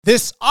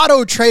This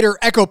AutoTrader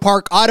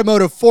EchoPark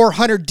Automotive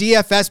 400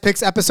 DFS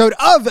picks episode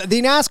of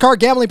the NASCAR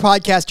Gambling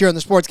Podcast here on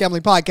the Sports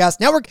Gambling Podcast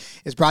Network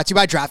is brought to you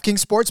by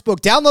DraftKings Sportsbook.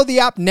 Download the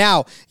app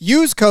now.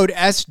 Use code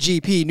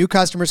SGP. New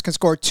customers can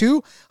score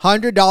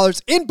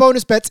 $200 in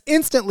bonus bets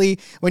instantly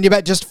when you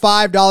bet just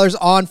 $5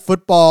 on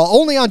football.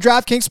 Only on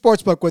DraftKings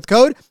Sportsbook with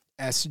code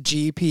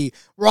SGP.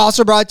 We're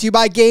also brought to you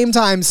by Game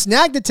Time.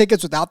 Snag the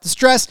tickets without the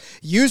stress.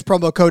 Use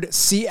promo code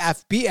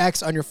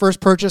CFBX on your first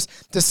purchase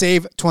to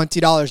save $20.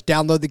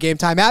 Download the Game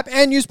Time app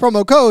and use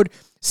promo code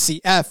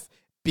CFBX.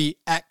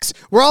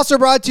 We're also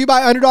brought to you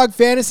by Underdog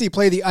Fantasy.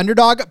 Play the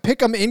underdog,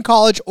 pick 'em in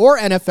college or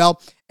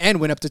NFL, and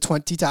win up to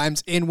 20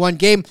 times in one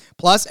game.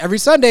 Plus, every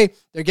Sunday,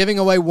 they're giving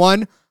away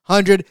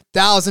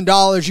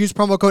 $100,000. Use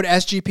promo code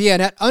SGPN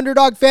at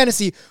Underdog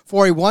Fantasy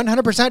for a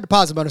 100%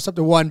 deposit bonus up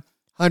to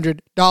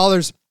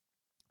 $100.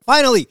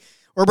 Finally,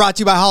 we're brought to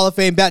you by Hall of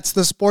Fame Bets,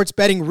 the sports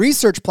betting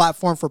research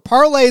platform for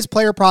parlays,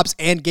 player props,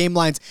 and game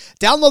lines.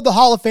 Download the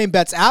Hall of Fame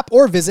Bets app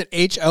or visit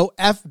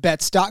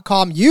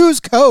HOFBets.com. Use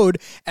code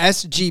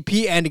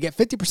SGPN to get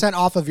 50%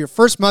 off of your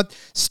first month.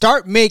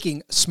 Start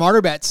making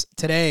smarter bets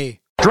today.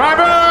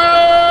 Driver,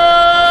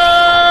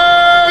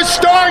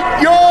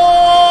 start your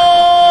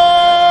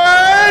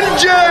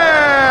engine!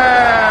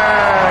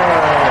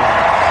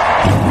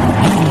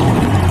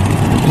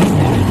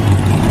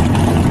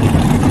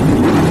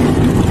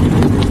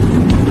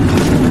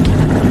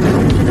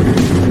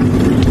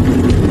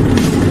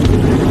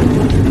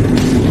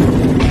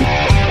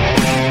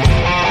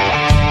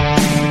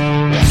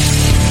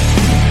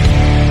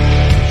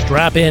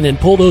 Strap in and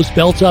pull those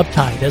belts up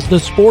tight as the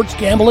Sports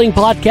Gambling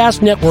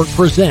Podcast Network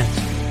presents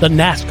the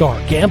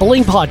NASCAR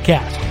Gambling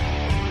Podcast.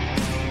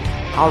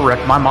 I'll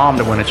wreck my mom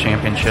to win a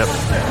championship.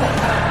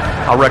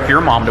 I'll wreck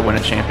your mom to win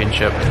a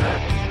championship.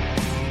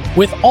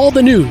 With all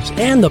the news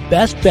and the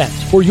best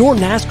bets for your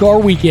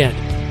NASCAR weekend.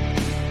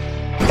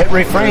 It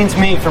refrains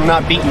me from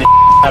not beating the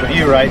out of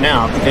you right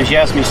now because you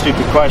ask me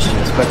stupid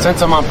questions. But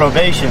since I'm on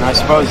probation, I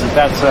suppose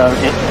that's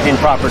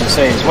improper to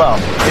say as well.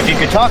 If you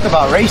could talk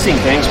about racing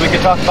things, we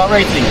could talk about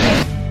racing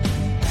things.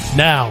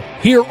 Now,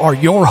 here are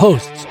your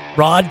hosts,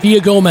 Rod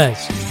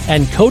Villagomez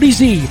and Cody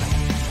Zeeb.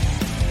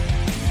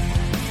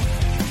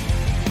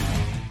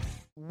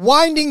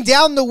 Winding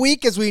down the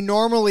week as we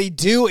normally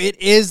do, it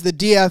is the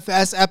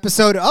DFS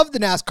episode of the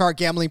NASCAR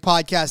Gambling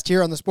Podcast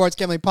here on the Sports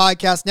Gambling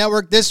Podcast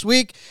Network. This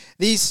week,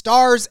 the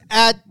stars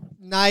at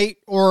night,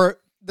 or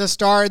the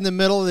star in the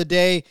middle of the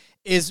day,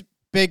 is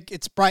big,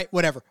 it's bright,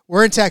 whatever.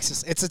 We're in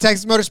Texas. It's the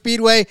Texas Motor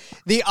Speedway,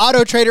 the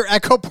AutoTrader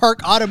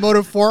EchoPark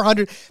Automotive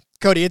 400.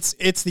 Cody,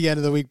 it's the end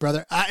of the week,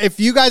 brother. If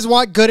you guys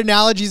want good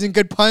analogies and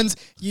good puns,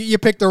 you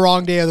picked the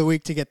wrong day of the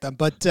week to get them.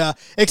 But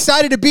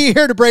excited to be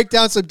here to break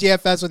down some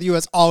DFS with you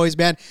as always,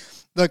 man.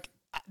 Look,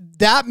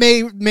 that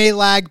may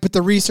lag, but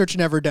the research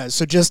never does.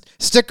 So just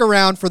stick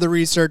around for the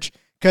research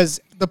because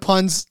the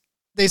puns,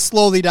 they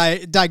slowly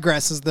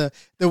digress as the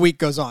week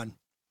goes on.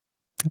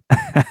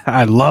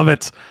 I love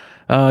it.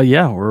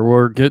 Yeah,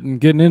 we're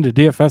getting into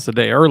DFS a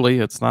day early.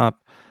 It's not.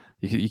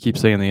 You keep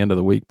saying the end of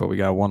the week, but we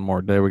got one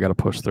more day. We got to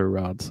push through,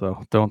 Rod.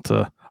 So don't.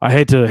 I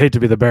hate to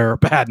be the bearer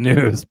of bad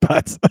news,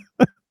 but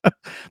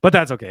but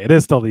that's okay. It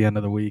is still the end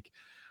of the week.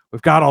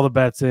 We've got all the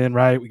bets in,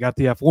 right? We got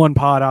the F1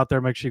 pod out there.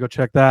 Make sure you go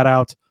check that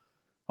out.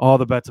 All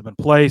the bets have been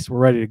placed. We're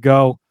ready to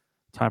go.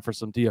 Time for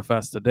some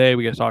DFS today.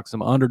 We got to talk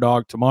some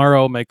underdog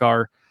tomorrow. Make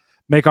our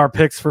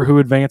picks for who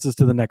advances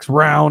to the next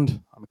round.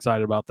 I'm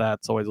excited about that.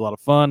 It's always a lot of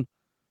fun.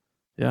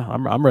 Yeah,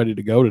 I'm ready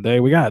to go today.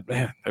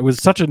 It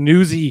was such a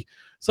newsy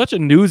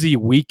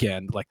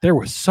weekend. Like there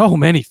were so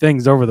many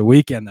things over the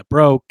weekend that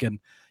broke. And,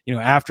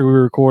 after we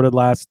recorded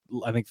last,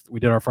 I think we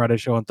did our Friday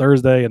show on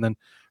Thursday, and then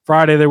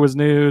Friday there was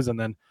news, and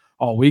then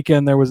all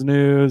weekend there was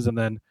news. And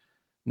then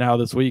now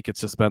this week,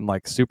 it's just been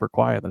like super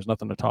quiet. There's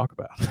nothing to talk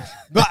about.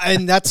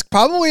 And that's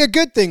probably a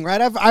good thing,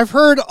 right? I've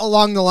heard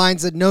along the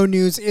lines that no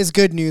news is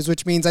good news,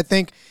 which means I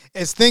think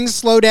as things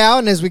slow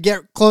down, as we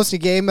get close to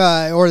game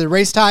or the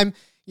race time,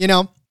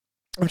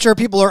 I'm sure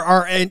people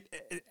are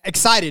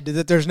excited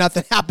that there's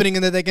nothing happening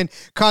and that they can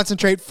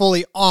concentrate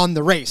fully on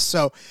the race.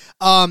 So,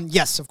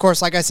 yes, of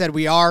course, like I said,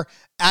 we are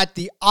at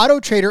the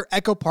AutoTrader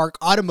EchoPark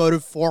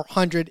Automotive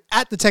 400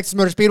 at the Texas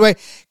Motor Speedway.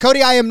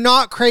 Cody, I am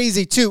not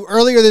crazy, too.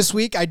 Earlier this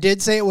week, I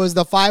did say it was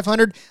the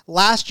 500.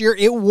 Last year,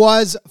 it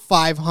was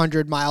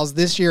 500 miles.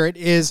 This year, it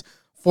is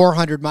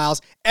 400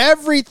 miles.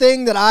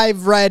 Everything that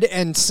I've read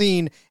and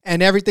seen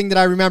and everything that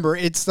I remember,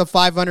 it's the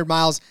 500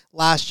 miles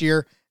last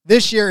year.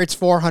 This year, it's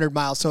 400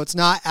 miles, so it's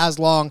not as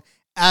long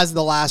as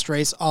the last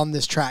race on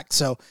this track.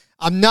 So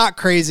I'm not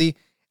crazy.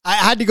 I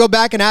had to go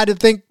back and I had to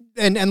think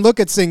and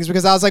look at things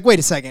because I was like, wait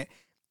a second.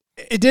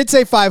 It did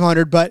say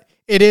 500, but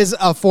it is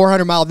a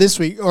 400 mile this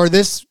week or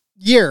this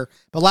year,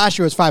 but last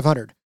year was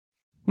 500.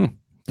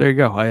 There you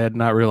go. I had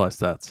not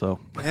realized that. So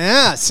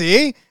yeah,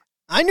 see?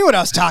 I knew what I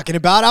was talking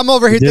about. I'm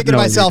over here thinking to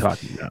myself,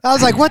 I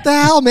was like, what the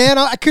hell, man?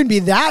 I couldn't be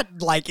that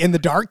in the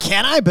dark,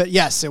 can I? But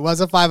yes, it was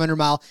a 500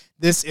 mile.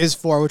 This is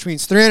 4, which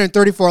means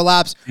 334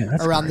 laps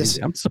around crazy. this.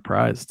 I'm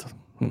surprised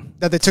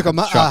that they took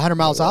 100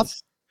 miles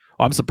off.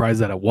 I'm surprised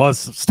that it was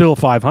still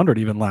 500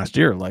 even last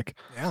year. Like,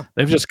 Yeah.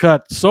 they've just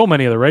cut so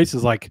many of the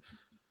races. Like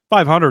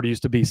 500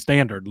 used to be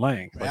standard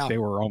length. Like Yeah. they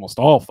were almost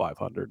all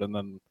 500. And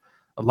then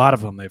a lot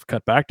of them they've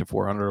cut back to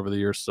 400 over the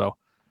years. So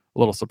a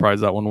little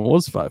surprised that one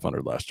was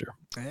 500 last year.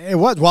 It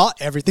was. Well,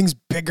 everything's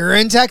bigger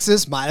in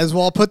Texas. Might as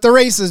well put the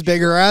races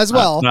bigger as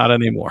well. Not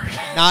anymore.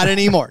 Not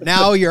anymore.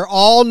 Now you're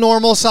all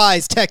normal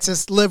size.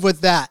 Texas, live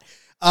with that.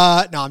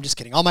 No, I'm just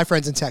kidding. All my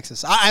friends in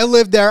Texas. I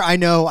live there. I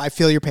know. I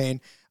feel your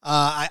pain.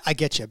 I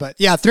get you. But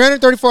yeah,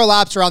 334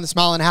 laps around this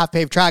 1.5 mile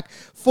paved track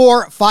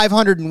for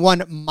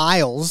 501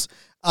 miles.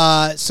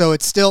 So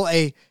it's still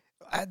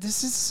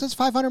this is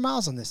 500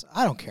 miles on this.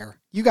 I don't care.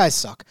 You guys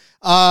suck.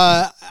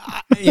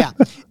 Yeah.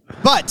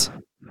 But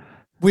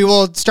we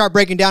will start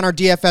breaking down our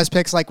DFS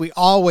picks like we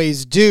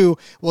always do.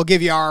 We'll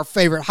give you our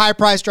favorite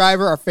high-price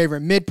driver, our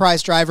favorite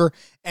mid-price driver,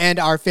 and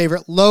our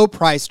favorite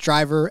low-price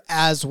driver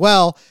as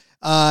well.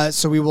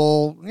 So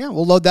we'll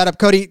load that up.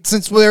 Cody,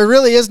 since there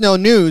really is no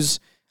news,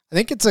 I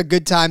think it's a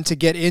good time to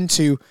get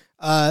into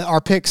our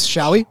picks,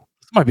 shall we?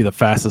 This might be the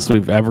fastest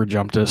we've ever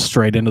jumped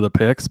straight into the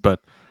picks, but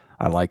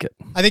I like it.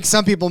 I think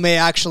some people may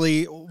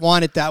actually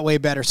want it that way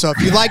better. So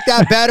if you like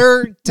that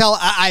better,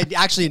 I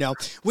actually know.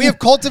 We have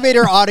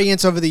cultivated our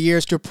audience over the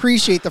years to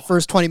appreciate the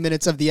first 20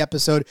 minutes of the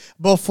episode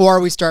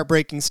before we start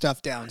breaking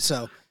stuff down.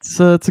 So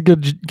it's a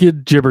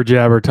good jibber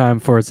jabber time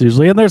for us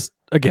usually. And there's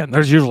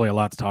usually a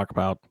lot to talk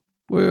about.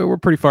 We're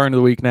pretty far into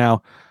the week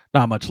now.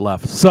 Not much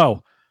left. So,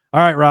 all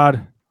right,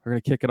 Rod, we're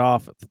going to kick it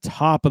off at the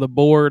top of the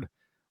board.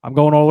 I'm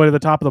going all the way to the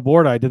top of the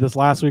board. I did this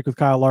last week with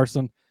Kyle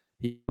Larson.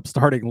 He was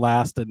starting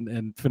last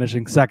and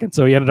finishing second,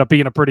 so he ended up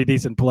being a pretty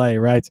decent play,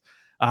 right?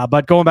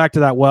 But going back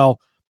to that,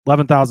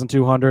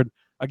 11,200.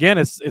 Again,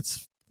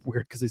 it's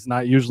weird because he's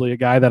not usually a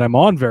guy that I'm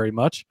on very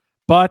much,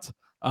 but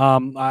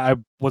I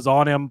was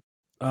on him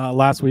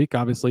last week,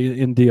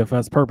 obviously in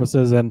DFS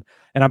purposes, and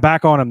I'm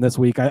back on him this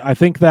week. I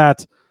think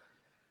that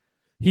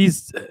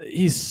he's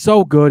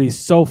so good. He's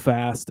so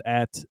fast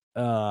at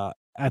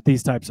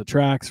these types of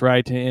tracks,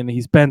 right? And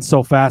he's been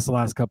so fast the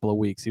last couple of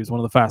weeks. He was one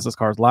of the fastest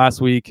cars last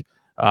week.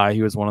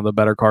 He was one of the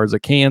better cars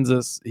at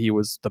Kansas. He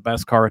was the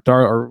best car at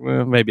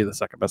or maybe the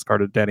second best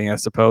car at Denny, I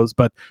suppose,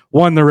 but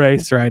won the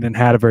race, right? And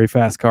had a very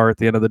fast car at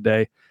the end of the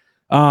day.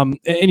 And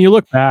you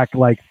look back,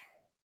 like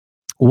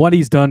what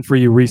he's done for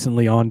you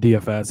recently on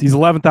DFS. He's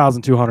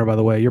 11,200, by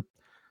the way. You're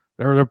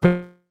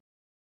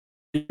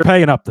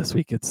paying up this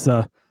week. It's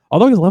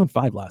although he was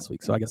 11.5 last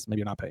week, so I guess maybe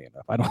you're not paying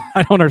enough. I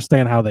don't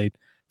understand how they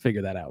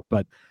figure that out,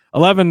 but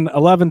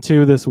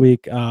 11.2 this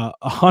week,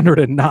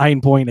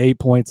 109.8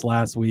 points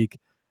last week.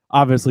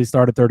 Obviously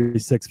started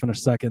 36,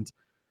 finished second.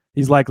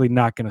 He's likely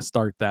not going to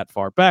start that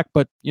far back,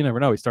 but you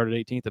never know. He started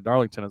 18th at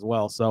Darlington as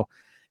well. So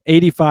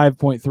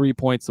 85.3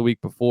 points the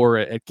week before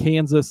at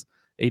Kansas,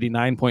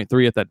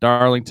 89.3 at that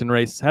Darlington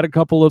race. Had a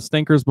couple of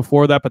stinkers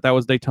before that, but that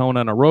was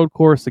Daytona and a road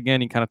course. Again,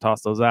 he kind of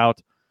tossed those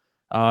out.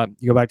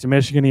 You go back to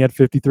Michigan, he had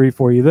 53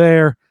 for you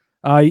there.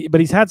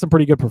 But he's had some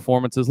pretty good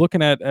performances.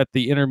 Looking at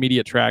the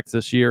intermediate tracks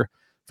this year,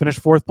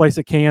 finished fourth place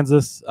at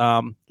Kansas,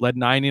 led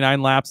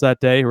 99 laps that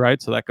day,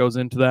 right? So that goes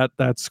into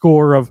that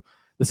score of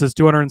this is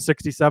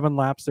 267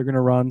 laps they're going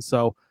to run.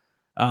 So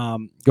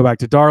go back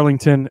to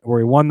Darlington where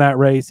he won that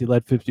race. He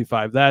led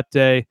 55 that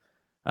day.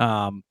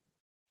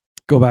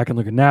 Go back and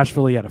look at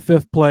Nashville. He had a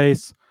fifth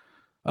place.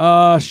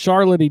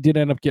 Charlotte, he did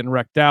end up getting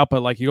wrecked out,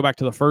 but like you go back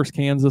to the first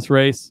Kansas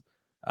race,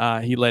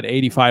 he led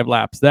 85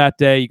 laps that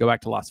day. You go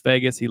back to Las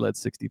Vegas, he led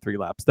 63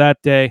 laps that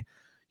day.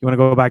 You want to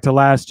go back to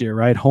last year,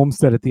 right?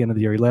 Homestead at the end of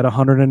the year, he led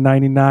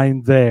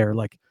 199 there.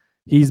 Like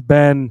he's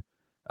been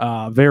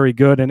very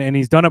good, and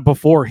he's done it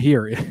before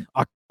here.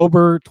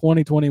 October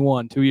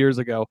 2021, 2 years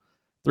ago,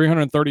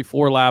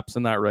 334 laps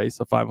in that race,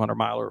 a 500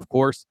 miler, of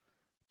course.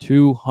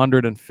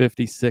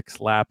 256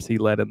 laps he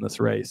led in this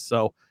race.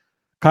 So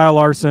Kyle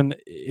Larson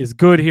is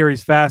good here.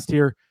 He's fast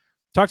here.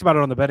 Talked about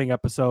it on the betting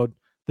episode.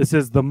 This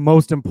is the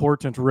most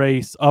important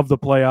race of the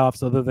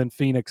playoffs other than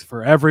Phoenix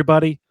for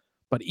everybody,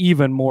 but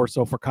even more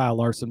so for Kyle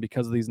Larson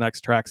because of these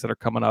next tracks that are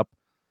coming up,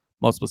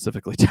 most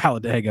specifically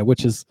Talladega,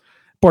 which is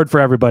important for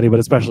everybody, but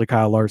especially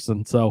Kyle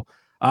Larson. So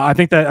I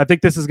think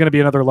this is going to be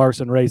another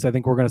Larson race. I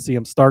think we're going to see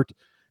him start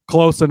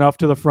close enough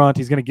to the front.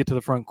 He's going to get to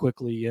the front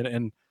quickly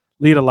and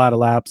lead a lot of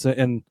laps.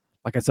 And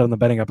like I said on the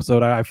betting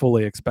episode, I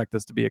fully expect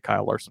this to be a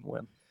Kyle Larson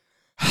win.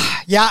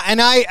 Yeah,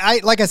 and I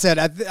like I said,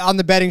 on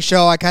the betting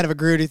show, I kind of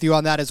agreed with you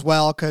on that as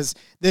well, because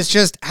this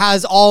just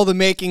has all the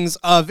makings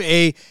of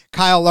a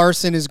Kyle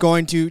Larson is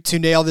going to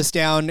nail this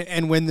down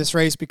and win this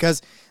race,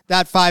 because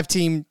that 5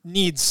 team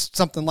needs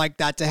something like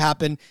that to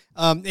happen.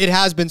 It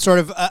has been sort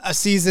of a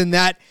season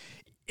that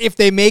if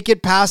they make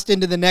it past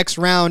into the next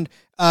round,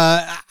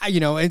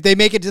 if they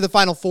make it to the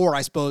final 4,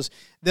 I suppose,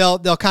 they'll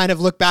kind of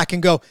look back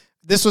and go,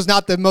 this was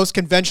not the most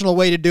conventional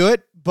way to do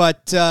it,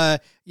 but,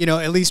 at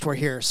least we're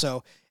here.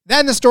 So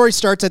then the story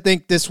starts, I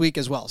think, this week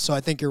as well. So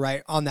I think you're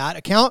right on that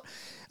account.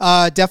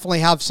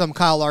 Definitely have some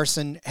Kyle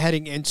Larson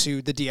heading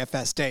into the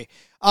DFS day.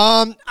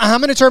 I'm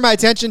going to turn my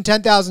attention,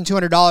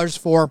 $10,200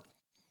 for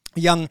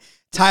young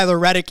Tyler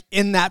Reddick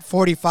in that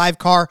 45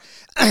 car.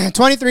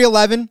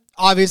 2311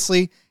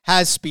 obviously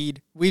has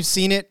speed. We've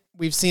seen it.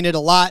 We've seen it a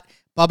lot.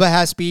 Bubba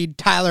has speed.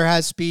 Tyler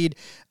has speed.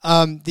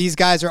 These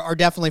guys are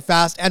definitely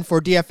fast. And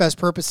for DFS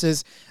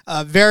purposes,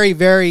 very,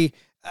 very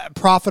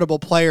profitable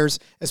players,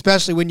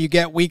 especially when you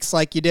get weeks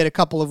like you did a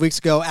couple of weeks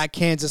ago at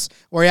Kansas,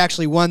 where he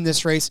actually won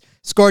this race,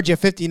 scored you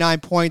 59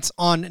 points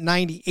on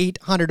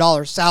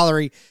 $9,800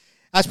 salary.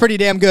 That's pretty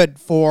damn good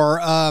for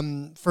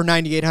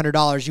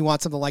 $9,800. You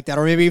want something like that.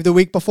 Or maybe the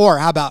week before,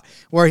 how about,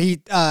 where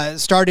he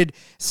started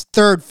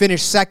third,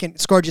 finished second,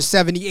 scored you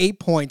 78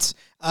 points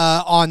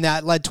on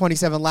that, led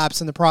 27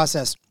 laps in the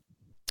process.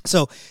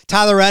 So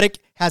Tyler Reddick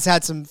has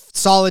had some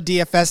solid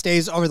DFS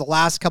days over the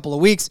last couple of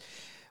weeks.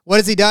 What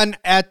has he done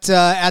at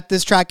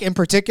this track in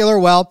particular?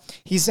 Well,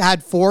 he's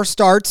had 4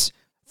 starts.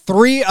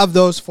 3 of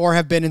those 4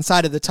 have been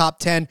inside of the top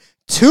 10.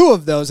 2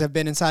 of those have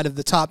been inside of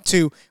the top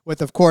 2,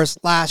 with, of course,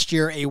 last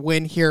year a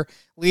win here,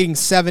 leading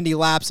 70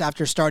 laps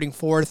after starting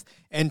 4th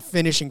and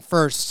finishing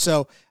 1st.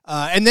 So,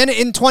 and then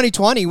in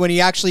 2020, when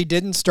he actually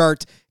didn't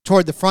start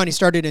toward the front, he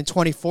started in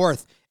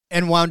 24th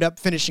and wound up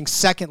finishing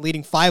 2nd,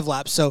 leading 5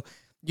 laps. So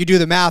you do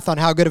the math on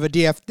how good of a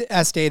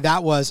DFS day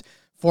that was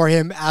for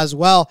him as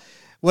well.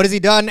 What has he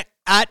done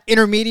at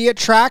intermediate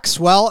tracks?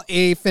 Well,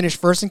 he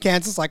finished 1st in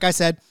Kansas, like I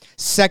said,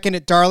 2nd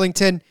at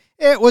Darlington.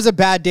 It was a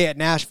bad day at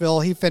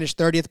Nashville. He finished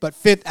 30th, but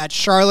 5th at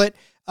Charlotte.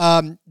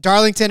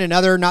 Darlington,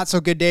 another not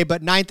so good day,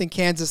 but 9th in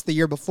Kansas the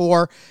year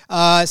before.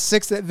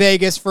 6th at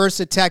Vegas,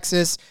 1st at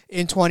Texas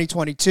in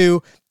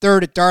 2022,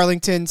 3rd at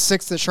Darlington,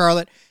 6th at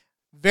Charlotte.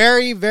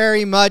 Very,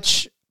 very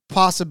much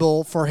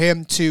possible for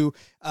him to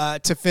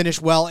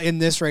finish well in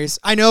this race.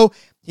 I know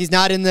he's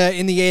not in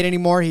the 8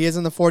 anymore. He is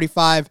in the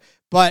 45,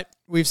 but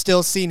we've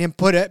still seen him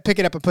pick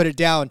it up and put it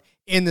down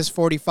in this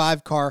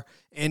 45 car.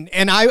 And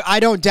I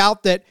don't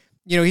doubt that,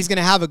 you know, he's going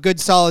to have a good,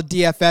 solid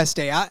DFS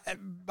day.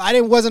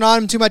 I wasn't on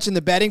him too much in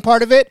the betting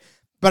part of it,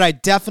 but I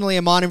definitely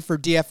am on him for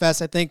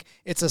DFS. I think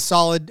it's a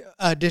solid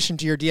addition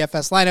to your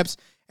DFS lineups.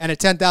 And at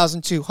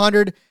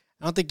 10,200,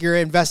 I don't think you're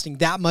investing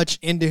that much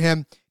into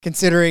him,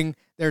 considering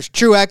there's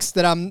Truex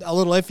that I'm a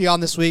little iffy on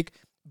this week,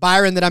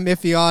 Byron that I'm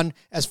iffy on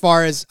as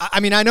far as, I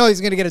mean, I know he's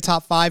going to get a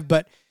top 5,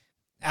 but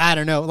I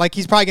don't know. Like,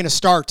 he's probably going to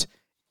start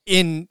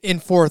in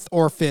 4th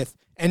or 5th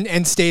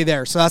and stay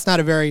there. So that's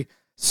not a very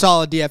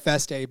solid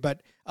DFS day.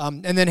 But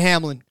and then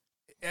Hamlin,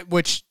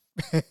 which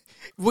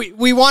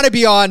we want to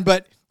be on,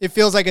 but it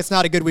feels like it's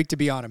not a good week to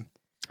be on him.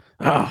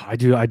 Oh, I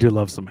do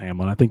love some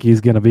Hamlin. I think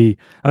it's going to be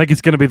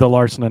the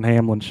Larson and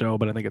Hamlin show,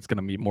 but I think it's going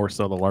to be more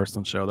so the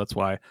Larson show. That's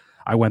why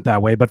I went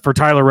that way. But for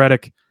Tyler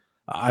Reddick,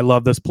 I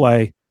love this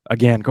play.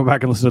 Again, go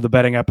back and listen to the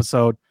betting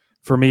episode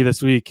for me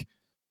this week,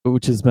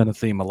 which has been a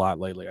theme a lot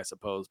lately, I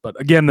suppose. But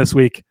again, this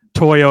week,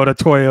 Toyota,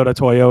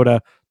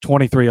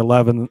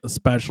 2311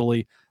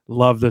 especially.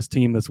 Love this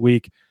team this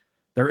week.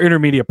 Their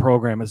intermediate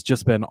program has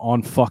just been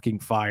on fucking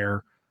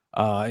fire.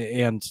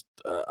 And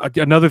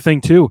another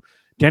thing, too,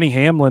 Denny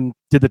Hamlin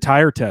did the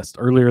tire test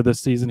earlier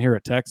this season here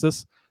at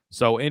Texas.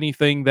 So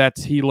anything that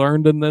he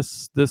learned in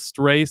this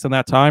race and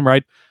that time,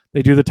 right,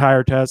 they do the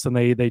tire test and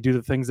they do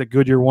the things that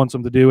Goodyear wants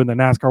them to do and the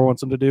NASCAR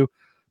wants them to do.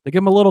 They give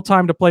them a little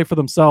time to play for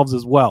themselves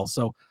as well.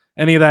 So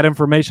any of that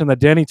information that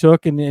Denny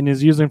took and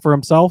is using for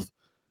himself,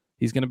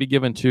 he's going to be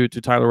given to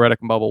Tyler Reddick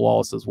and Bubba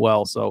Wallace as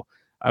well. So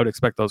I would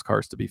expect those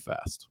cars to be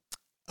fast.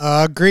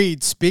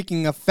 Agreed.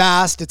 Speaking of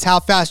fast, it's how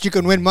fast you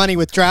can win money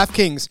with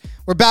DraftKings.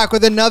 We're back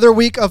with another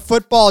week of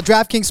football.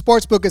 DraftKings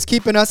Sportsbook is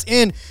keeping us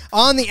in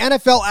on the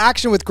NFL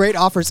action with great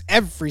offers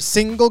every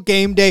single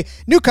game day.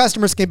 New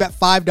customers can bet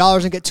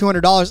 $5 and get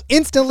 $200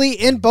 instantly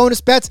in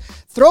bonus bets.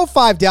 Throw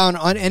 $5 down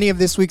on any of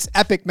this week's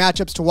epic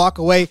matchups to walk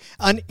away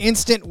an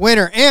instant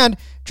winner. And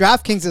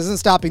DraftKings isn't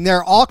stopping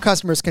there. All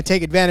customers can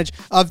take advantage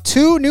of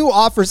 2 new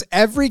offers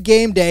every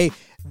game day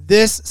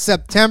this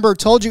September.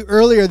 Told you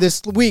earlier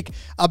this week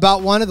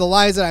about one of the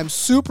lines that I'm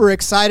super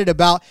excited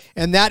about,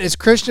 and that is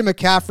Christian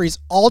McCaffrey's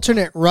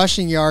alternate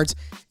rushing yards.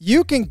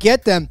 You can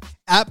get them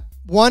at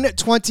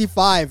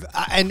 125.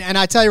 And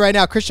I tell you right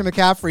now, Christian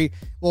McCaffrey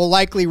will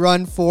likely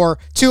run for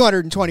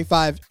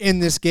 225 in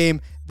this game.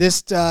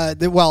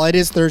 It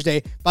is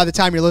Thursday by the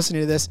time you're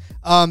listening to this.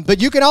 But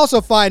you can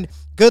also find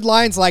good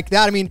lines like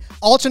that. I mean,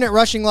 alternate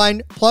rushing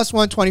line plus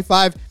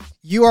 125.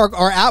 You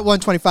are at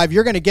 125.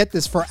 You're going to get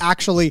this for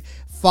actually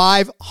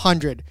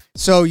 500.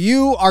 So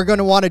you are going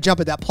to want to jump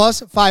at that plus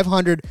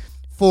 500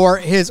 for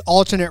his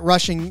alternate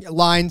rushing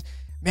line.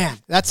 Man,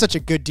 that's such a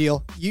good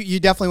deal. You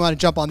definitely want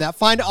to jump on that.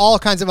 Find all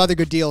kinds of other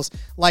good deals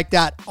like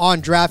that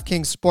on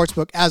DraftKings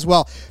Sportsbook as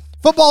well.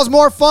 Football is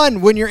more fun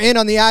when you're in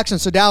on the action,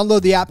 so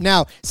download the app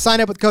now. Sign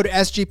up with code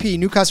SGP.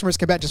 New customers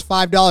can bet just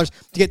 $5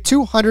 to get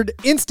 $200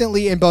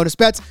 instantly in bonus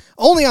bets.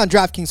 Only on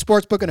DraftKings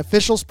Sportsbook, an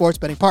official sports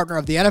betting partner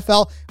of the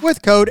NFL,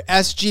 with code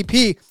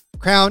SGP.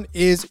 Crown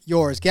is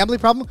yours. Gambling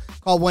problem?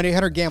 Call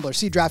 1-800-GAMBLER.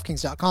 See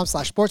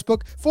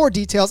DraftKings.com/sportsbook for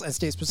details and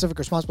state-specific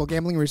responsible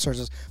gambling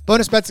resources.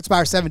 Bonus bets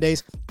expire 7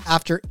 days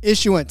after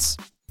issuance.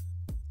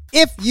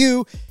 If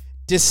you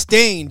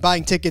disdain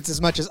buying tickets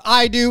as much as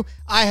I do,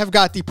 I have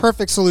got the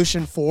perfect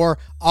solution for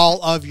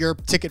all of your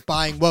ticket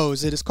buying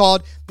woes. It is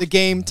called the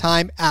Game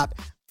Time app.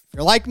 If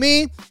you're like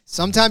me,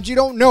 sometimes you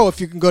don't know if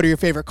you can go to your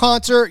favorite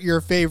concert,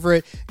 your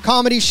favorite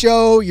comedy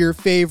show, your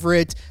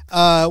favorite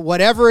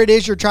whatever it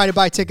is you're trying to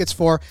buy tickets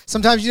for.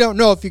 Sometimes you don't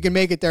know if you can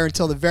make it there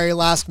until the very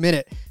last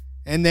minute.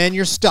 And then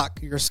you're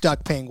stuck. You're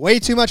stuck paying way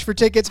too much for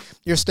tickets.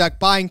 You're stuck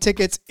buying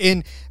tickets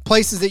in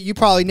places that you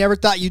probably never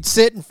thought you'd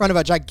sit in front of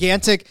a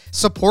gigantic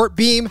support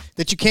beam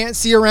that you can't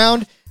see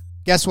around.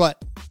 Guess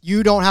what?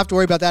 You don't have to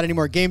worry about that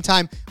anymore. Game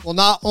Time will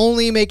not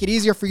only make it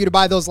easier for you to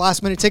buy those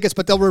last-minute tickets,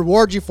 but they'll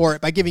reward you for it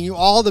by giving you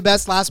all the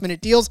best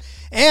last-minute deals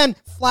and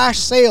flash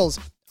sales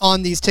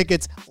on these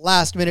tickets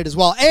last minute as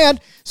well. And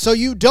so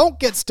you don't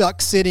get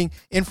stuck sitting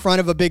in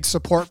front of a big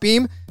support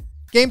beam,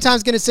 Game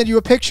Time's going to send you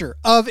a picture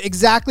of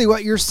exactly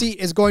what your seat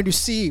is going to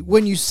see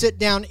when you sit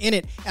down in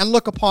it and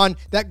look upon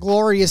that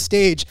glorious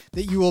stage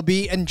that you will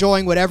be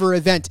enjoying whatever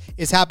event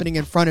is happening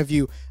in front of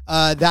you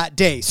that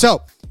day.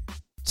 So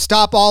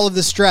stop all of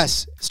the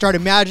stress. Start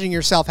imagining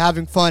yourself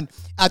having fun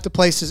at the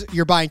places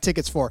you're buying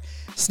tickets for.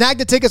 Snag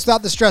the tickets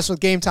without the stress with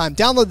Game Time.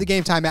 Download the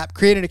Game Time app,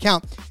 create an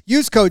account,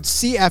 use code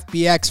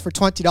CFBX for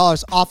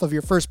 $20 off of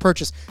your first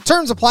purchase.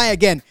 Terms apply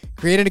again.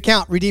 Create an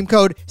account, redeem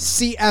code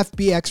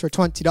CFBX for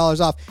 $20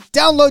 off.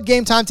 Download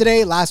Game Time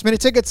today. Last minute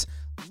tickets,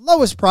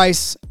 lowest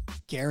price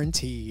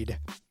guaranteed.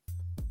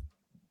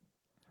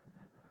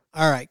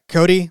 All right,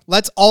 Cody,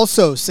 let's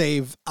also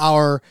save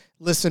our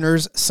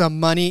listeners some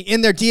money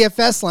in their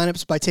DFS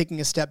lineups by taking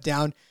a step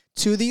down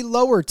to the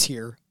lower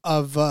tier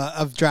of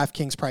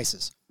DraftKings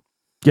prices.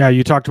 Yeah,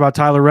 you talked about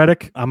Tyler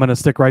Reddick. I'm going to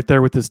stick right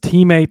there with his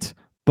teammate,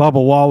 Bubba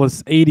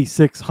Wallace,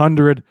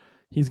 8,600.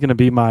 He's going to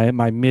be my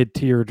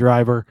mid-tier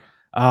driver.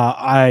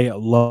 I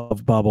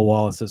love Bubba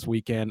Wallace this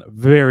weekend.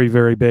 Very,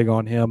 very big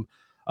on him.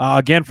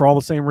 Again, for all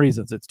the same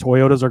reasons. It's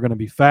Toyotas are going to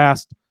be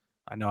fast.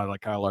 I know I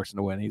like Kyle Larson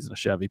to win. He's in a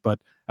Chevy. But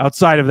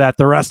outside of that,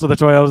 the rest of the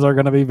Toyotas are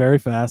going to be very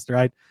fast,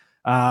 right?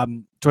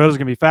 Toyota's going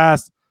to be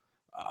fast.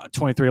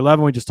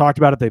 2311, we just talked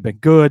about it. They've been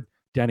good.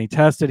 Denny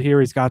tested here.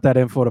 He's got that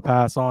info to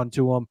pass on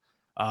to him.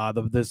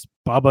 This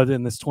Bubba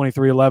in this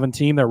 2311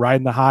 team, they're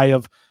riding the high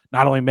of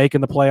not only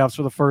making the playoffs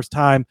for the first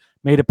time,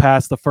 made it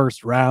past the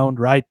first round,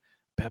 right?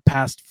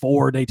 Past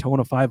 4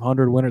 Daytona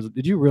 500 winners.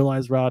 Did you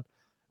realize, Rod,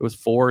 it was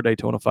 4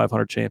 Daytona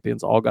 500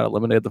 champions all got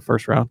eliminated the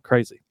first round?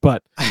 Crazy.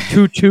 But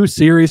two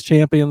series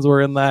champions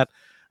were in that.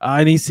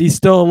 And he's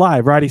still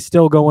alive, right? He's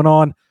still going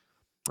on.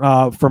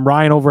 From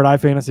Ryan over at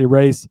iFantasy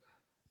Race,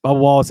 Bubba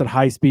Wallace at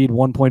high speed,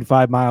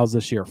 1.5 miles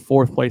this year.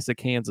 4th place at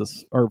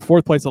Kansas, or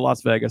 4th place at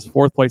Las Vegas,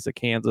 4th place at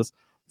Kansas,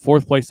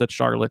 4th place at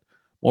Charlotte.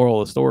 Moral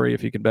of the story,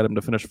 if you can bet him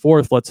to finish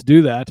 4th, let's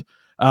do that.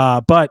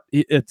 But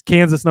it's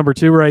Kansas number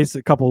 2 race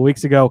a couple of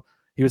weeks ago.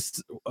 He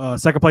was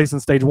 2nd place in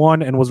stage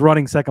 1 and was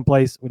running 2nd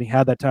place when he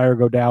had that tire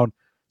go down.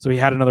 So he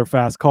had another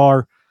fast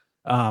car.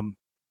 I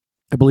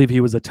believe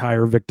he was a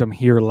tire victim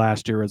here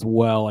last year as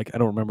well. Like, I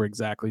don't remember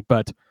exactly,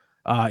 but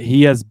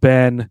he has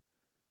been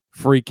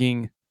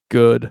freaking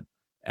good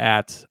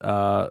at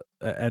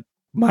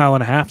mile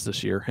and a half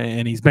this year,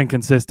 and he's been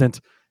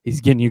consistent.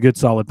 He's getting you good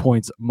solid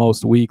points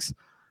most weeks.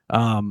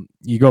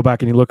 You go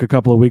back and you look a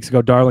couple of weeks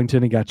ago,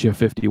 Darlington, he got you a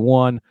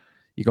 51.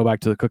 You go back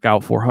to the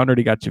Cookout 400,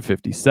 he got you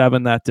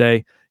 57 that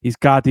day. He's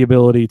got the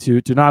ability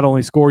to not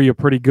only score you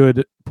pretty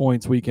good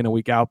points week in and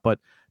week out, but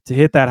to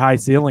hit that high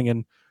ceiling.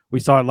 And we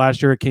saw it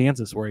last year at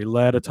Kansas, where he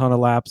led a ton of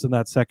laps in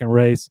that second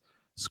race,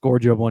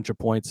 scored you a bunch of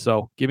points.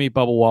 So give me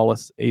Bubba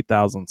Wallace,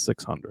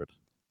 8,600.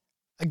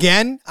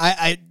 Again,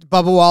 I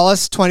Bubba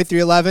Wallace,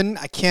 2311.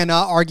 I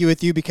cannot argue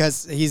with you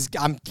because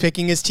I'm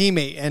picking his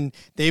teammate, and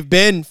they've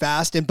been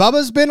fast. And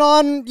Bubba's been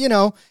on,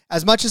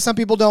 as much as some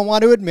people don't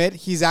want to admit,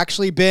 he's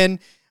actually been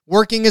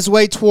working his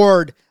way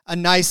toward a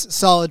nice,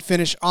 solid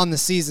finish on the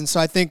season. So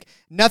I think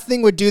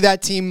nothing would do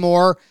that team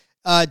more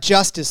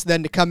justice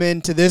than to come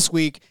into this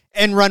week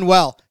and run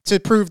well to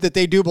prove that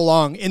they do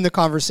belong in the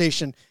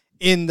conversation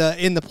in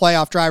the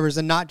playoff drivers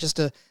and not just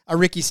a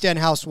Ricky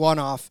Stenhouse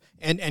one-off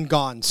and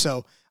gone.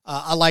 So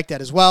I like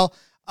that as well.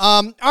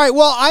 All right,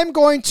 well, I'm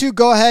going to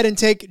go ahead and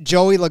take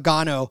Joey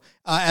Logano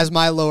as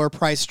my lower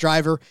price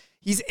driver.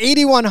 He's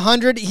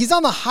 8,100. He's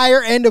on the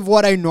higher end of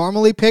what I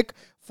normally pick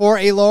for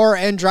a lower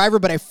end driver,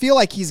 but I feel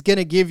like he's going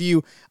to give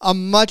you a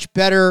much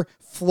better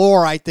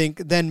floor, I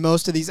think, than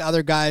most of these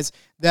other guys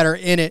that are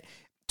in it.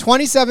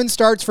 27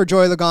 starts for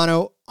Joey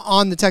Logano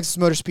on the Texas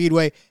Motor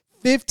Speedway,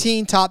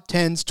 15 top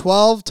 10s,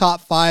 12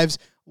 top 5s,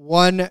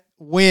 1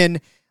 win.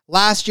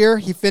 Last year,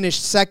 he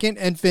finished second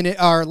and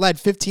led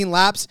 15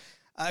 laps.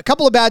 A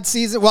couple of bad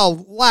seasons.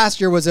 Well, last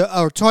year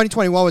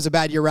 2021 was a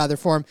bad year rather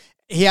for him.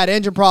 He had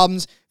engine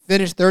problems,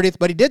 finished 30th,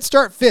 but he did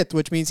start 5th,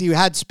 which means he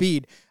had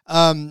speed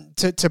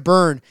to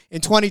burn.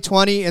 In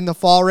 2020, in the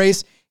fall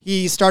race,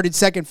 he started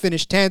 2nd,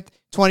 finished 10th.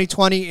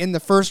 2020, in the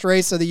first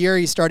race of the year,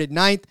 he started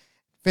 9th,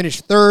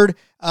 finished 3rd.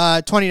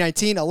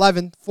 2019,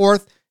 11th,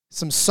 4th.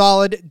 Some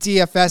solid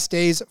DFS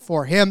days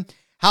for him.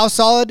 How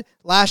solid?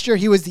 Last year,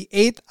 he was the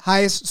 8th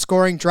highest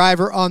scoring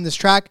driver on this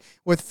track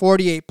with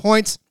 48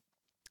 points.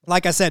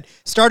 Like I said,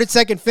 started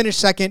 2nd,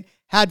 finished 2nd,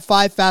 had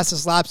 5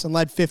 fastest laps, and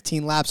led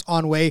 15 laps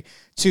on way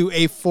to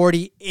a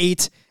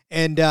 48.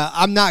 And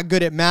I'm not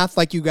good at math,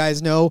 like you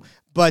guys know,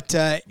 but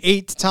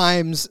 8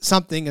 times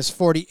something is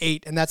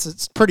 48, and that's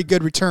a pretty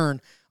good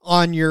return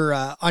on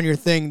your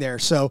thing there.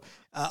 So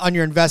on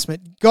your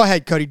investment, go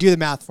ahead, Cody, do the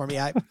math for me.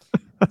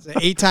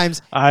 8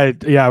 times. I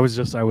was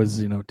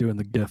doing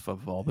the GIF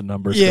of all the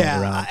numbers going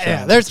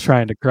around. There's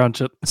trying to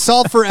crunch it.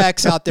 Solve for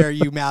X out there,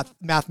 you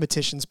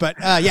mathematicians.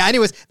 But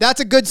anyways, that's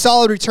a good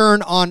solid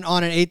return on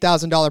an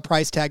 $8,000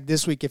 price tag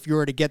this week if you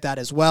were to get that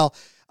as well.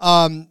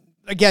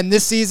 Again,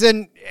 this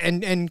season,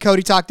 and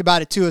Cody talked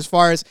about it too, as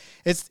far as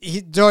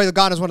Joey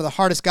Logano is one of the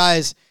hardest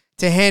guys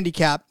to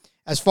handicap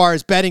as far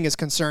as betting is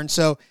concerned.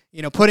 So,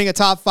 putting a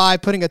top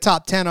 5, putting a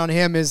top 10 on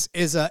him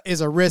is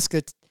a risk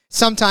that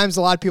sometimes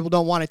a lot of people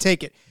don't want to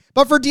take it.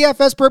 But for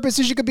DFS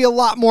purposes, you could be a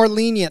lot more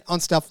lenient on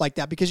stuff like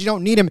that because you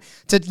don't need him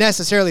to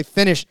necessarily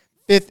finish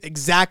 5th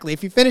exactly.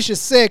 If he finishes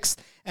 6th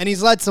and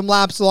he's led some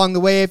laps along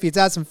the way, if he's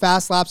had some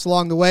fast laps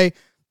along the way,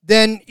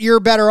 then you're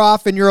better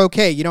off and you're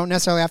okay. You don't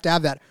necessarily have to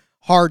have that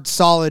hard,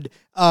 solid,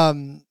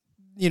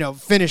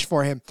 finish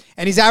for him.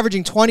 And he's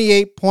averaging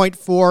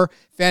 28.4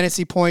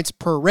 fantasy points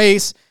per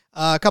race.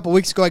 A couple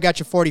weeks ago, I got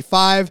you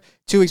 45.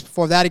 2 weeks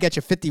before that, I got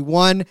you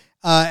 51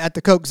 at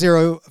the Coke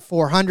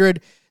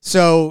 0400.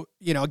 So,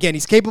 again,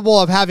 he's capable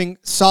of having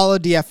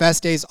solid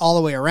DFS days all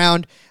the way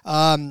around.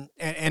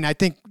 And I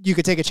think you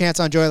could take a chance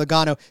on Joey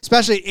Logano,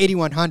 especially at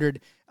 8,100.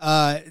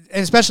 And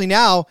especially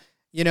now,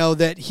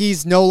 that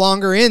he's no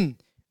longer in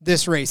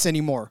this race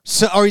anymore.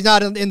 Or he's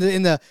not in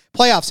the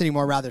playoffs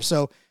anymore, rather.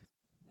 So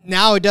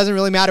now it doesn't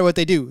really matter what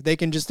they do.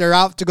 They're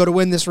out to go to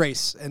win this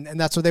race. And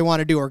that's what they want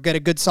to do, or get a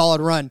good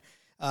solid run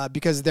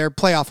because their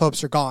playoff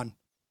hopes are gone.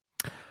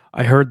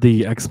 I heard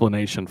the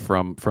explanation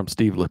from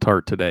Steve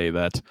Letarte today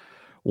that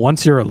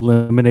once you're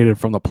eliminated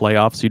from the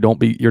playoffs,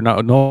 you're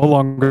no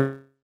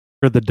longer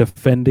the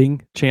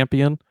defending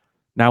champion.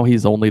 Now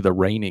he's only the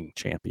reigning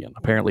champion.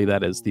 Apparently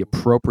that is the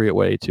appropriate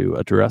way to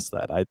address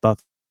that. I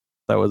thought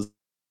that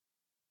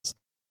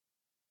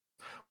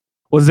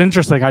was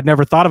interesting. I'd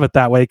never thought of it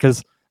that way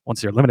because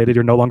once you're eliminated,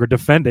 you're no longer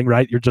defending,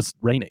 right? You're just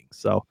reigning.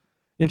 So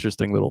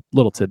interesting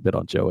little tidbit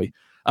on Joey.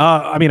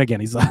 Again,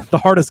 he's the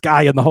hardest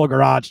guy in the whole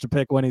garage to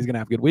pick when he's going to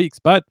have good weeks,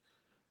 but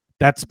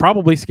that's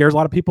probably scares a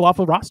lot of people off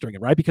of rostering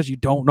him, right? Because you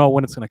don't know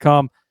when it's going to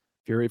come.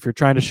 If you're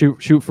trying to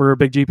shoot for a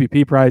big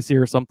GPP price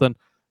here or something,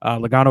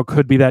 Logano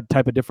could be that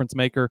type of difference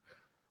maker.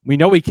 We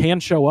know he can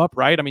show up,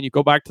 right? You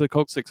go back to the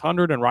Coke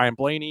 600 and Ryan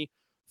Blaney,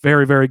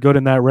 very, very good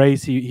in that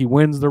race. He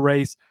wins the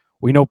race.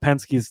 We know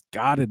Penske's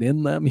got it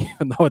in them,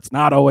 even though it's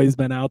not always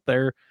been out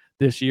there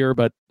this year,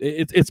 but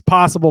it's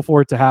possible for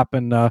it to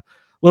happen. A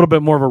little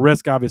bit more of a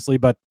risk, obviously,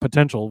 but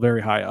potential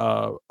very high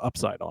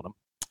upside on him.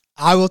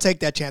 I will take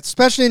that chance,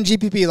 especially in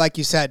GPP, like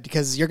you said,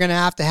 because you're going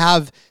to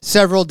have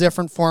several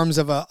different forms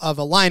of a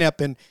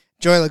lineup, and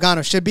Joey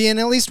Logano should be in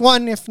at least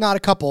one, if not a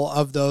couple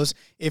of those,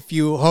 if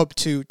you hope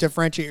to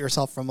differentiate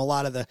yourself from a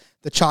lot of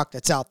the chalk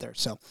that's out there.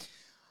 So,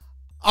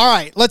 all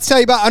right, let's tell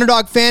you about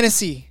Underdog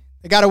Fantasy.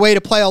 They got a way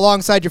to play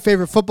alongside your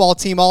favorite football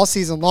team all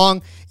season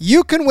long.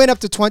 You can win up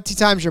to 20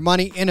 times your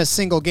money in a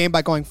single game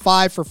by going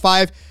 5 for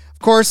 5. Of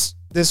course,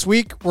 this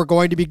week we're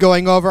going to be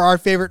going over our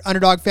favorite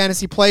Underdog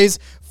Fantasy plays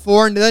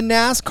for the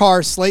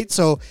NASCAR slate,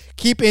 so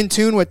keep in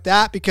tune with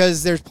that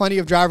because there's plenty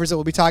of drivers that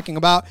we'll be talking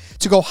about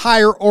to go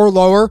higher or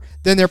lower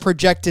than their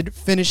projected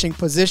finishing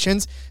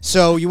positions.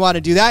 So you want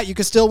to do that. You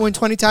can still win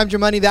 20 times your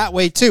money that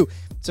way too.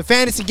 It's a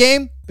fantasy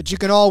game, but you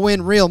can all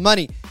win real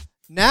money.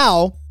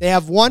 Now they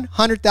have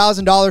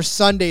 $100,000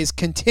 Sundays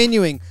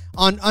continuing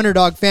on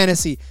Underdog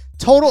Fantasy.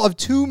 Total of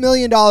 $2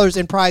 million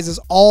in prizes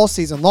all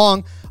season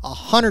long.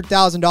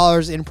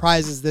 $100,000 in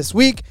prizes this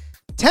week.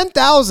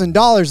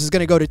 $10,000 is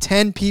going to go to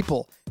 10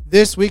 people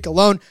this week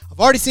alone. I've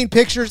already seen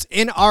pictures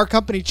in our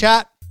company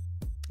chat.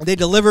 They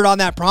delivered on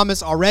that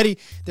promise already.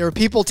 There were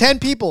 10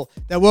 people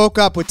that woke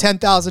up with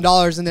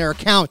 $10,000 in their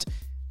account.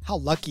 How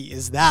lucky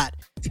is that?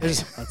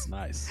 That's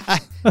nice.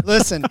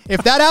 Listen,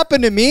 if that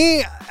happened to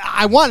me,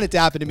 I want it to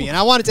happen to me, and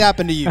I want it to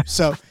happen to you.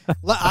 So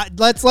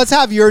let's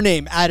have your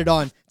name added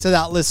on to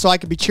that list so I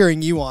can be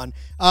cheering you on.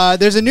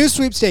 There's a new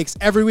sweepstakes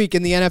every week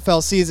in the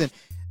NFL season.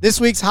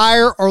 This week's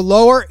higher or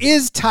lower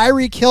is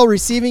Tyreek Hill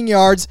receiving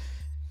yards.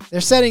 They're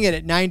setting it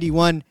at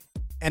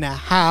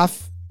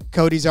 91.5.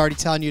 Cody's already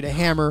telling you to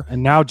hammer.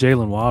 And now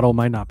Jalen Waddle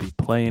might not be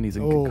playing. He's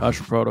in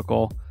concussion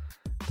protocol.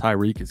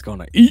 Tyreek is going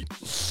to eat.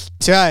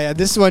 Yeah,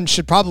 this one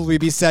should probably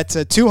be set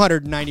to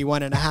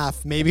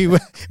 291.5.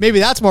 Maybe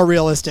that's more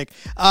realistic.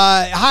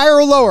 Higher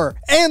or lower.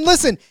 And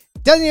listen,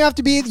 you don't have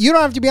to be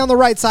on the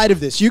right side of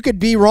this. You could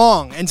be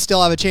wrong and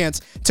still have a chance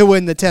to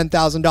win the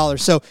 $10,000.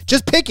 So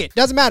just pick it.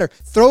 Doesn't matter.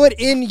 Throw it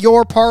in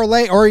your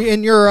parlay or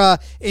in your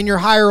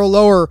higher or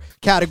lower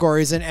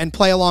categories and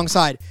play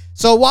alongside.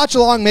 So watch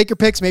along, make your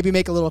picks, maybe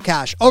make a little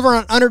cash. Over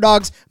on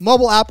Underdog's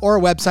mobile app or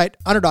website,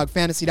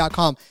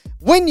 UnderdogFantasy.com.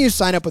 When you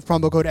sign up with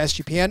promo code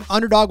SGPN,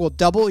 Underdog will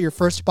double your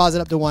first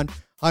deposit up to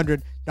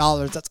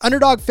 $100. That's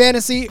Underdog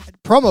Fantasy,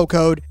 promo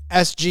code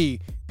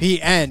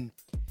SGPN.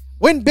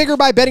 Win bigger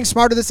by betting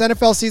smarter this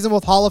NFL season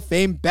with Hall of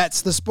Fame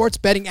Bets, the sports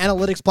betting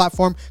analytics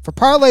platform for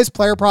parlays,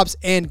 player props,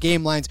 and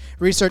game lines.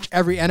 Research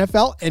every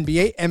NFL,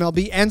 NBA,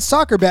 MLB, and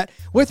soccer bet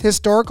with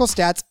historical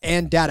stats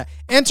and data.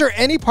 Enter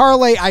any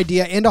parlay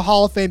idea into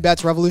Hall of Fame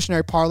Bets'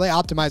 revolutionary parlay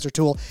optimizer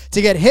tool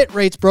to get hit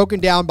rates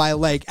broken down by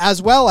leg,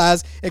 as well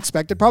as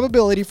expected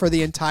probability for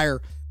the entire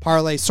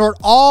parlay. Sort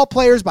all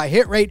players by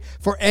hit rate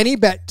for any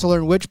bet to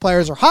learn which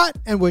players are hot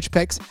and which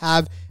picks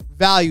have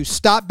value.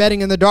 Stop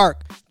betting in the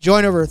dark.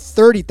 Join over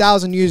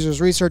 30,000 users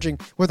researching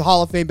with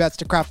Hall of Fame Bets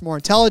to craft more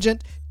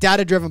intelligent,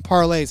 data-driven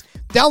parlays.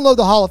 Download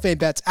the Hall of Fame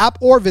Bets app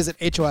or visit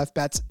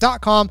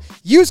hofbets.com.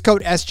 Use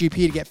code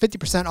SGP to get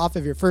 50% off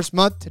of your first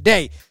month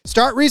today.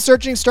 Start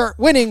researching, start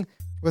winning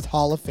with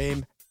Hall of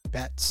Fame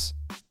Bets.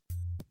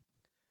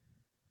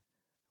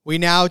 We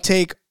now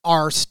take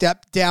our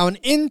step down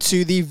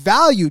into the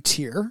value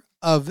tier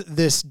of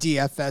this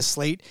DFS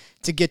slate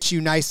to get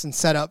you nice and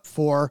set up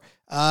for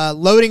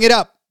loading it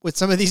up with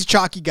some of these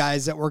chalky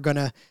guys that we're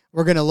gonna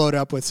load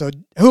up with. So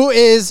who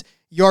is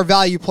your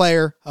value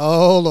player?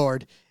 Oh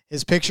Lord,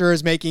 his picture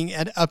is making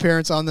an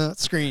appearance on the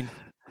screen.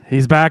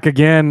 He's back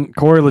again.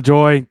 Corey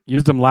LaJoie,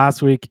 used him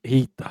last week.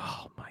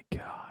 Oh my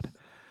God,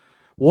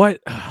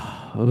 what?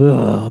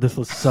 This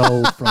was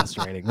so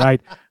frustrating,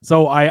 right?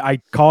 So I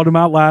called him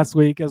out last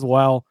week as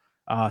well.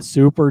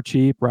 Super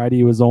cheap, right?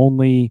 He was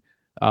only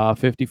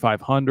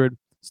 5,500.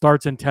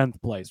 Starts in 10th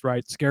place,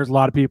 right? Scares a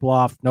lot of people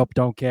off. Nope,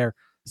 don't care.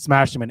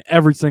 Smashed him in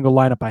every single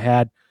lineup I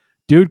had.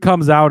 Dude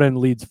comes out and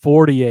leads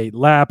 48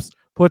 laps,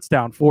 puts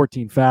down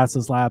 14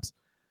 fastest laps.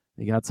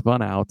 He got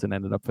spun out and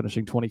ended up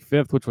finishing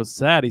 25th, which was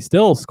sad. He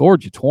still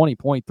scored you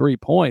 20.3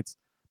 points.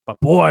 But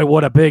boy,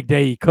 what a big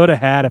day he could have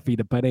had if he'd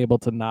have been able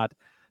to not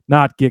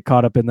get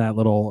caught up in that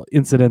little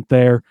incident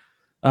there.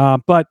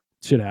 But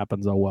shit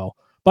happens, oh well.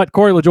 But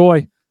Corey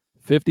LaJoie,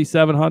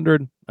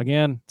 5,700.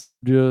 Again,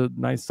 a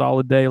nice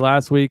solid day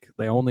last week.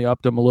 They only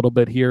upped him a little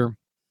bit here.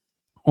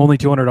 Only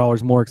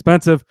 $200 more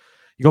expensive.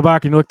 You go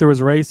back and you look through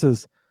his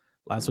races.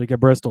 Last week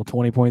at Bristol,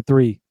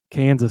 20.3.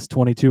 Kansas,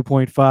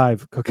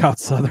 22.5. Cookout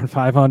Southern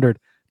 500,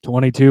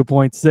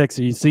 22.6.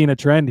 So you've seen a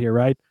trend here,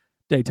 right?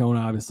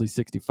 Daytona, obviously,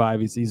 65.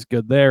 He's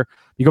good there.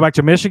 You go back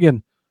to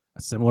Michigan,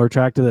 a similar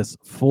track to this.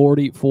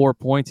 44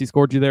 points he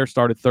scored you there.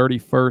 Started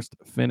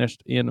 31st,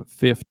 finished in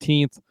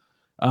 15th.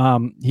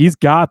 He's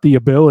got the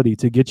ability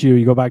to get you.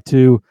 You go back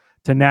to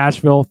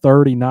Nashville,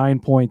 39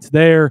 points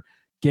there.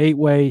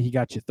 Gateway, he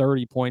got you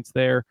 30 points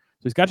there.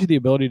 So he's got you the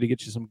ability to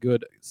get you some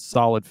good,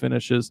 solid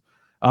finishes.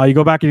 You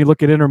go back and you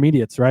look at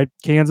intermediates, right?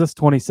 Kansas,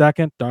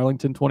 22nd.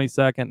 Darlington,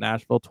 22nd.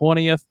 Nashville,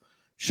 20th.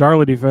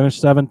 Charlotte, he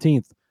finished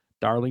 17th.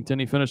 Darlington,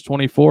 he finished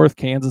 24th.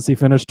 Kansas, he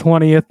finished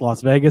 20th.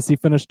 Las Vegas, he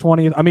finished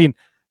 20th. I mean,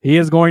 he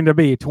is going to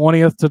be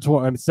 20th to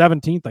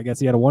 17th. I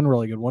guess he had one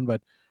really good one, but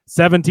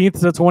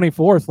 17th to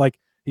 24th. Like,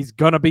 he's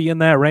going to be in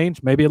that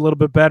range, maybe a little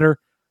bit better.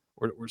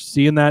 We're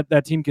seeing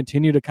that team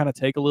continue to kind of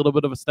take a little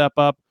bit of a step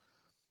up.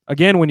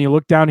 Again, when you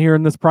look down here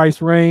in this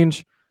price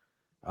range,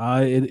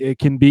 it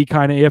can be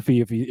kind of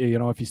iffy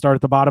if you start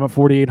at the bottom at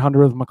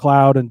 4,800 with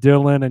McLeod and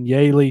Dillon and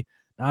Yaley.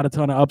 Not a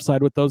ton of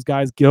upside with those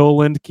guys.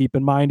 Gilliland, keep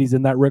in mind he's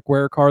in that Rick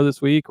Ware car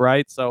this week,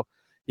 right? So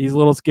he's a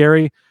little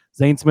scary.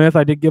 Zane Smith,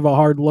 I did give a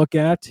hard look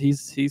at.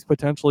 He's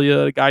potentially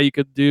a guy you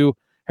could do.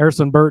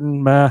 Harrison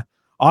Burton,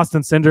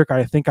 Austin Cindric.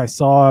 I think I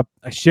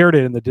shared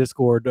it in the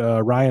Discord.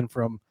 Ryan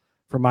from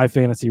My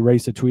Fantasy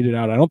Race had tweeted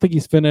out. I don't think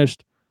he's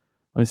finished.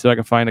 Let me see if I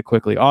can find it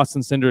quickly.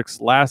 Austin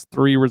Cindric's last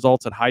 3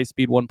 results at high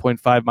speed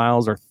 1.5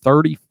 miles are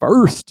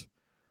 31st.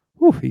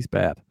 Whew, he's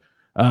bad.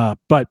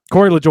 But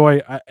Corey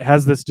LaJoie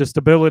has this just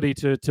ability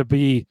to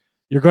be,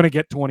 you're going to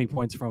get 20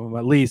 points from him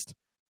at least,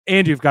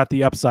 and you've got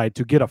the upside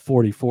to get a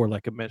 44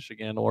 like a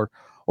Michigan or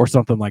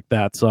something like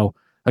that. So,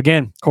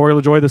 again, Corey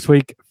LaJoie this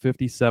week,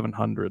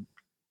 5,700.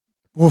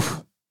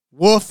 Woof,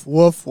 woof,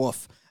 woof,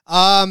 woof.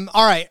 All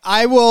right,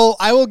 I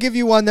will give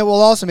you one that will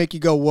also make you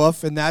go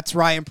woof, and that's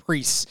Ryan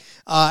Preece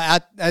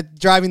at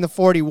driving the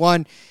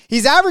 41.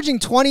 He's averaging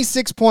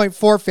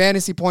 26.4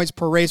 fantasy points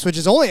per race, which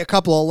is only a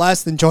couple of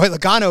less than Joey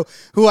Logano,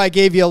 who I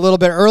gave you a little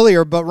bit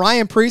earlier. But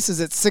Ryan Preece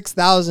is at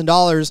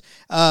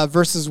 $6,000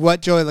 versus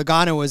what Joey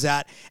Logano was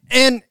at.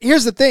 And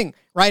here's the thing,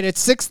 right?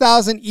 It's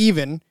 $6,000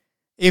 even.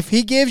 If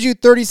he gives you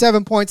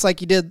 37 points like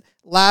he did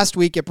last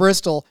week at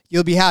Bristol,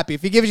 you'll be happy.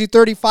 If he gives you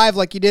 35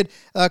 like he did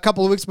a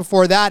couple of weeks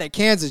before that at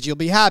Kansas, you'll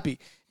be happy.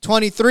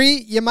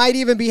 23, you might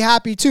even be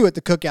happy too at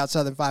the Cookout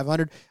Southern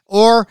 500.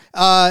 Or,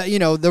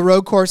 the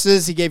road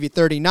courses, he gave you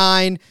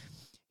 39.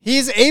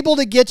 He's able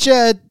to get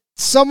you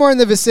somewhere in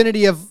the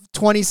vicinity of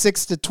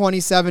 26 to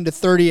 27 to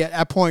 30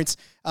 at points,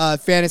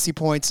 fantasy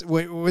points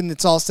when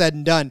it's all said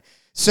and done.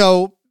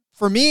 So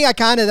for me,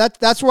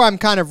 that's where I'm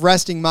kind of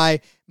resting my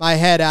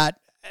head at.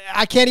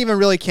 I can't even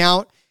really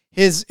count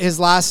his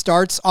last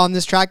starts on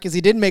this track because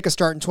he didn't make a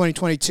start in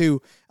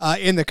 2022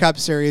 in the Cup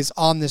Series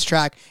on this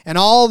track. And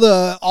all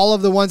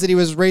of the ones that he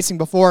was racing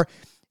before,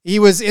 he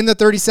was in the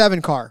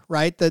 37 car,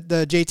 right? The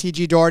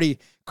JTG Doherty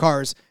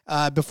cars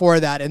before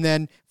that, and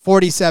then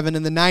 47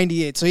 and the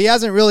 98. So he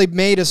hasn't really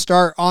made a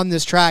start on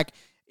this track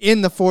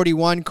in the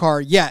 41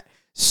 car yet.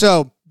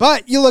 So,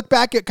 but you look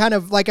back at kind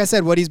of, like I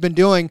said, what he's been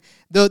doing,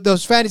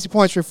 those fantasy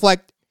points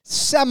reflect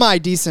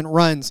semi-decent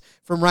runs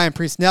from Ryan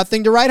Preece.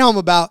 Nothing to write home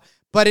about,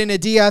 but in a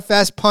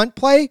DFS punt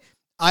play,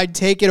 I'd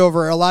take it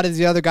over a lot of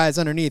the other guys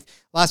underneath.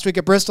 Last week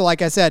at Bristol,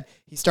 like I said,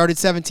 he started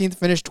 17th,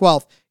 finished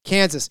 12th.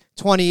 Kansas,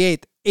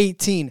 28th,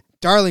 18.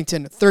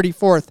 Darlington,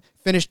 34th,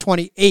 finished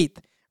 28th,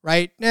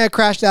 right?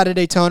 Crashed out at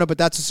Daytona, but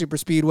that's a super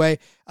speedway.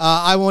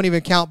 I won't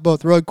even count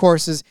both road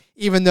courses,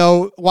 even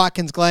though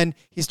Watkins Glen,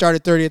 he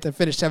started 30th and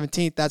finished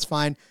 17th. That's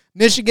fine.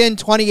 Michigan,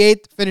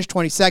 28th, finished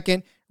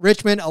 22nd.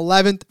 Richmond,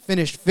 11th,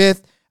 finished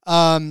 5th.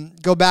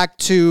 Go back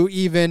to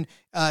even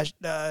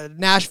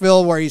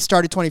Nashville, where he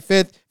started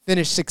 25th,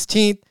 finished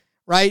 16th,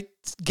 right?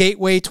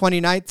 Gateway,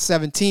 29th,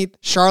 17th.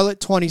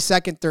 Charlotte,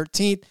 22nd,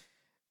 13th.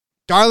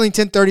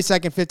 Darlington,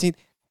 32nd, 15th.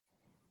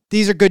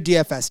 These are good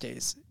DFS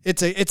days.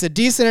 It's a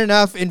decent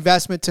enough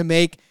investment to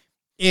make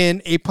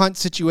in a punt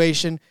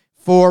situation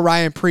for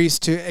Ryan Preece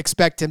to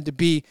expect him to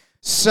be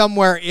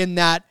somewhere in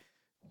that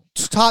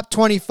top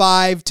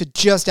 25 to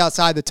just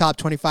outside the top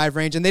 25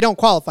 range. And they don't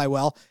qualify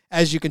well,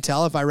 as you can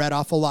tell if I read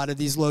off a lot of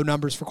these low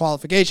numbers for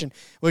qualification,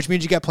 which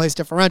means you get place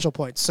differential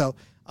points. So,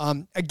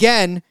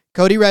 again,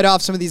 Cody read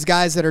off some of these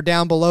guys that are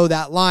down below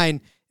that line,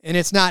 and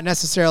it's not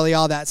necessarily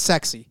all that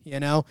sexy,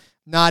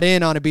 Not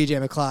in on a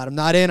BJ McLeod. I'm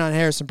not in on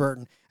Harrison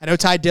Burton. I know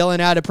Ty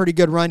Dillon had a pretty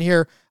good run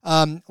here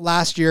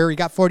last year. He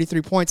got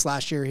 43 points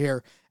last year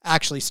here.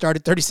 Actually,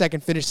 started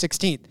 32nd, finished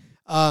 16th.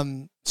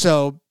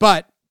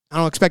 But I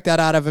don't expect that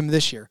out of him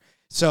this year.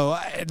 So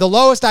the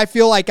lowest I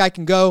feel like I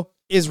can go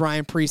is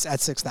Ryan Preece at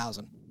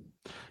 6,000.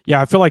 Yeah,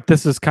 I feel like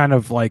this is kind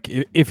of like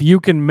if you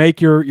can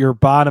make your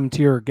bottom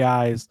tier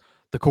guys,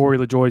 the Corey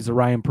LaJoys, the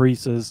Ryan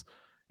Preeces,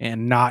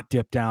 and not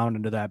dip down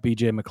into that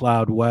BJ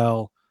McLeod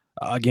well.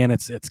 Again,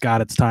 it's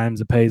got its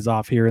times. It pays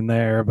off here and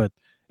there, but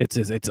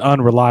it's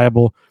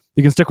unreliable.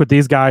 You can stick with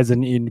these guys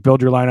and you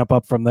build your lineup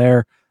up from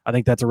there. I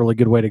think that's a really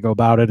good way to go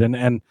about it.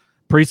 And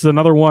Preece is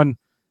another one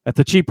at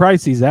the cheap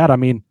price he's at. I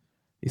mean,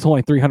 he's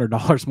only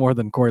 $300 more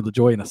than Corey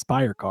LaJoy in a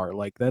Spire car.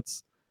 Like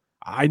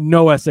I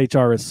know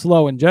SHR is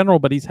slow in general,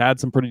 but he's had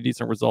some pretty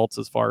decent results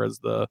as far as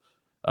the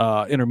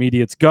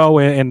intermediates go.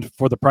 And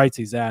for the price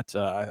he's at,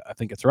 I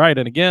think it's right.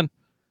 And again,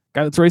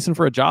 guy that's racing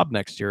for a job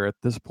next year at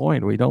this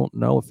point. We don't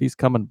know if he's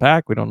coming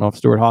back. We don't know if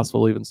Stuart Haas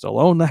will even still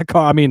own that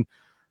car. I mean,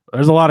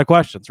 there's a lot of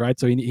questions, right?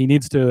 So he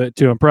needs to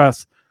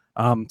impress.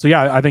 So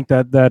yeah, I think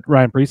that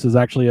Ryan Preece is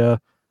actually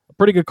a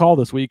pretty good call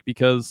this week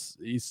because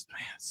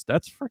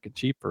that's freaking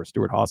cheap for a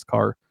Stuart Haas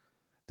car,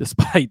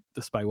 despite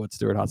what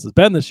Stuart Haas has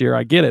been this year.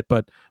 I get it,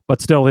 but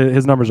still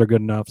his numbers are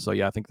good enough. So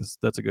yeah, I think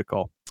that's a good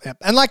call. Yep.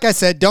 And like I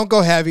said, don't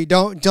go heavy.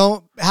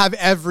 Don't have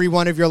every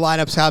one of your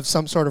lineups have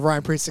some sort of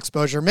Ryan Preece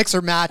exposure. Mix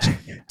or match.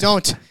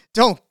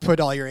 Don't put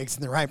all your eggs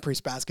in the Ryan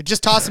Preece basket.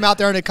 Just toss him out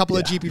there in a couple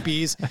of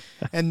GPPs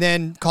and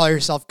then call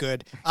yourself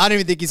good. I don't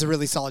even think he's a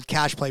really solid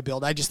cash play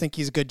build. I just think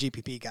he's a good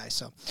GPP guy.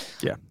 So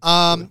yeah.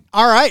 All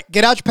right,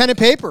 get out your pen and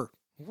paper.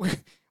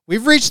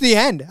 We've reached the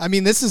end. I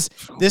mean, this is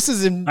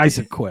nice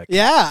and quick.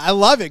 Yeah, I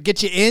love it.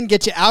 Get you in,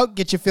 get you out,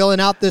 get you filling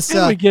out this.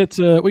 And we get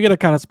to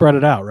kind of spread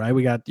it out,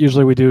 right?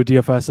 Usually we do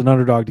DFS and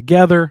Underdog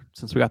together.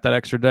 Since we got that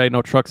extra day,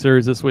 no truck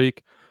series this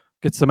week.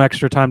 Get some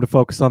extra time to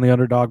focus on the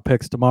Underdog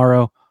picks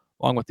tomorrow,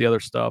 along with the other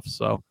stuff.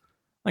 So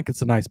I think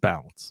it's a nice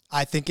balance.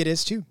 I think it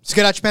is too. So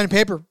get out your pen and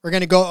paper. We're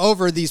going to go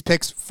over these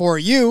picks for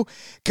you.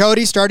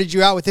 Cody started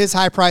you out with his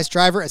high-priced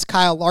driver as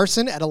Kyle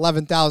Larson at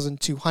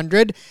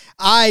 $11,200.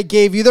 I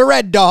gave you the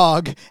red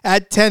dog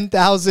at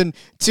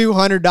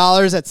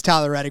 $10,200. That's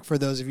Tyler Reddick for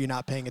those of you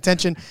not paying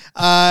attention.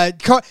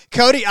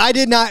 Cody, I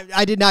did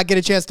not get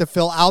a chance to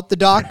fill out the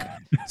doc.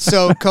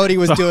 So Cody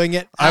was doing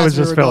it. I was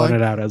just filling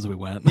it out as we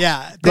went.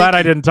 Yeah. Glad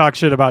I didn't talk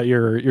shit about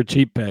your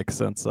cheap pick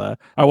since I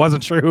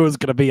wasn't sure who it was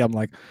going to be. I'm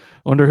like,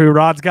 wonder who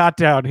Rod's got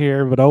down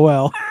here, but oh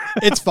well.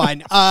 It's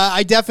fine.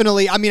 I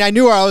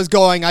knew where I was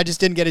going. I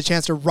just didn't get a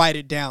chance to write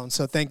it down.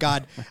 So thank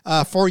God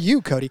for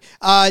you, Cody.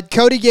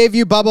 Cody gave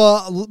you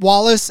Bubba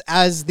Wallace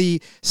as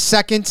the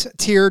second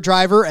tier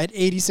driver at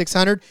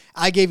 $8,600.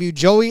 I gave you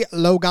Joey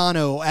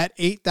Logano at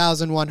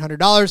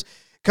 $8,100.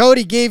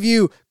 Cody gave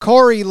you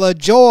Corey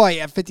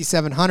LaJoy at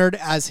 $5,700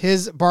 as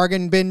his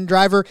bargain bin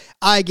driver.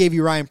 I gave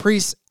you Ryan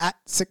Preece at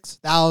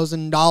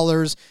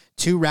 $6,000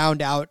 to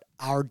round out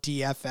our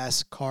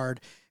DFS card.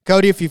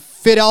 Cody, if you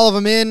fit all of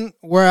them in,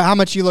 how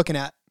much are you looking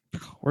at?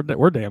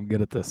 We're damn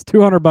good at this.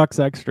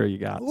 $200 extra you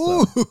got.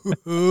 So.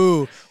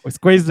 Ooh. We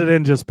squeezed it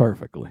in just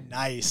perfectly.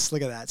 Nice.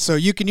 Look at that. So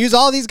you can use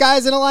all these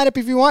guys in a lineup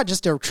if you want,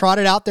 just to trot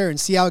it out there and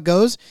see how it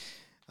goes.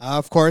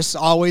 Of course,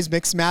 always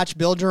mix match,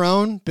 build your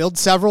own, build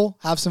several,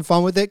 have some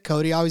fun with it.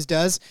 Cody always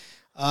does.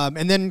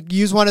 And then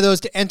use one of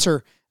those to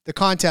enter the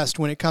contest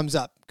when it comes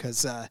up,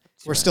 because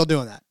we're still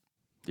doing that.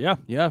 Yeah.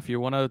 If you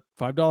want a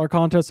 $5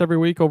 contest every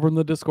week over in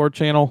the Discord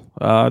channel,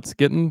 it's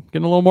getting a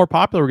little more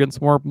popular. We're getting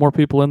some more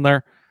people in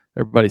there.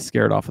 Everybody's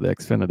scared off of the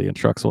Xfinity and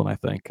Trucks one, I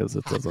think, because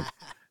it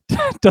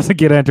doesn't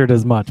get entered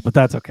as much, but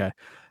that's okay.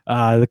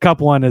 The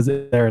Cup one is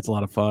there. It's a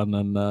lot of fun,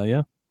 and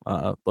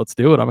let's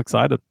do it. I'm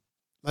excited.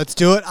 Let's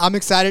do it. I'm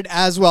excited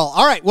as well.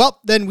 All right.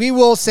 Well, then we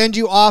will send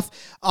you off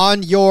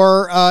on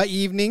your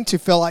evening to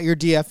fill out your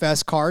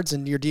DFS cards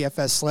and your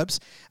DFS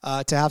slips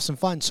to have some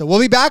fun. So we'll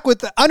be back with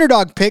the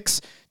underdog picks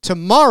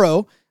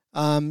tomorrow.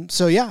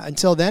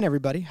 Until then,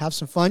 everybody, have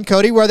some fun.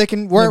 Cody, where they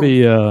can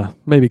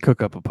maybe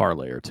cook up a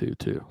parlay or two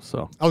too.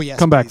 So yes,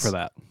 come please. back for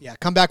that. Yeah,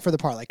 come back for the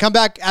parlay. Come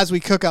back as we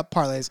cook up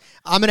parlays.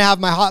 I'm gonna have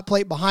my hot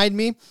plate behind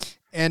me,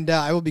 and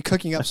I will be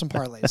cooking up some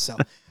parlays. So.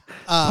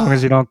 As long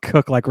as you don't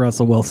cook like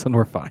Russell Wilson,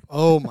 we're fine.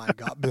 Oh, my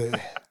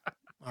God.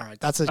 All right.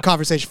 That's a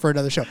conversation for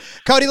another show.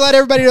 Cody, let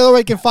everybody know where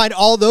you can find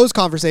all those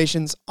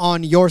conversations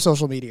on your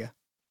social media.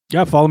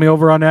 Yeah, follow me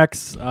over on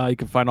X. You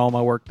can find all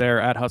my work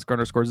there at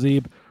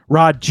Husker_Zeeb.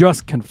 Rod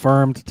just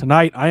confirmed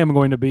tonight I am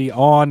going to be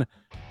on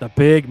the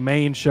big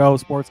main show,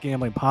 Sports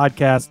Gambling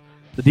Podcast,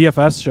 the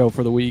DFS show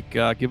for the week,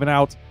 giving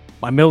out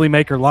my Millie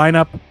Maker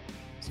lineup.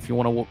 If you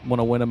want to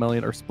win $1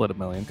 million or split $1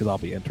 million, because I'll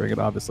be entering it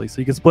obviously,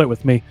 so you can split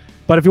with me.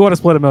 But if you want to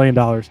split $1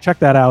 million, check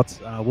that out.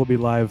 We'll be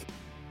live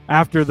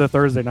after the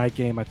Thursday night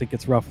game. I think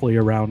it's roughly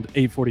around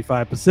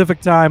 8:45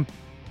 Pacific time.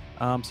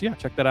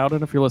 Check that out.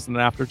 And if you're listening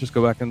after, just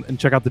go back and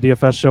check out the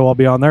DFS show. I'll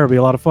be on there. It'll be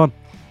a lot of fun.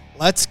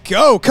 Let's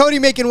go. Cody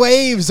making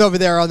waves over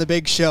there on the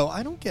big show.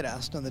 I don't get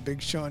asked on the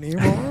big show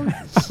anymore.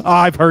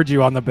 I've heard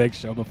you on the big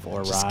show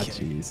before, Just Rod.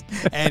 kidding. Jeez.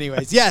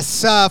 Anyways,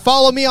 yes,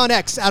 follow me on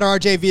X at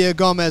RJ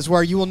Villagomez,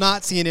 where you will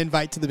not see an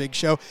invite to the big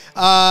show.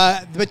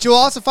 But you'll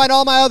also find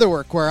all my other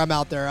work where I'm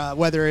out there,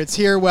 whether it's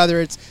here,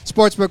 whether it's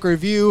Sportsbook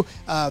Review,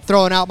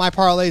 throwing out my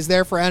parlays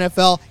there for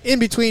NFL, in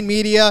between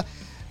media,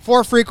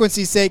 for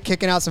frequency's sake,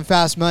 kicking out some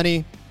fast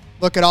money.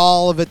 Look at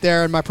all of it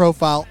there in my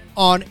profile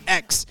on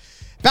X.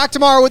 Back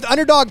tomorrow with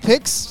underdog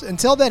picks.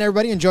 Until then,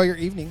 everybody, enjoy your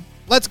evening.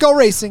 Let's go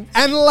racing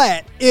and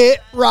let it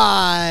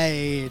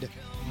ride.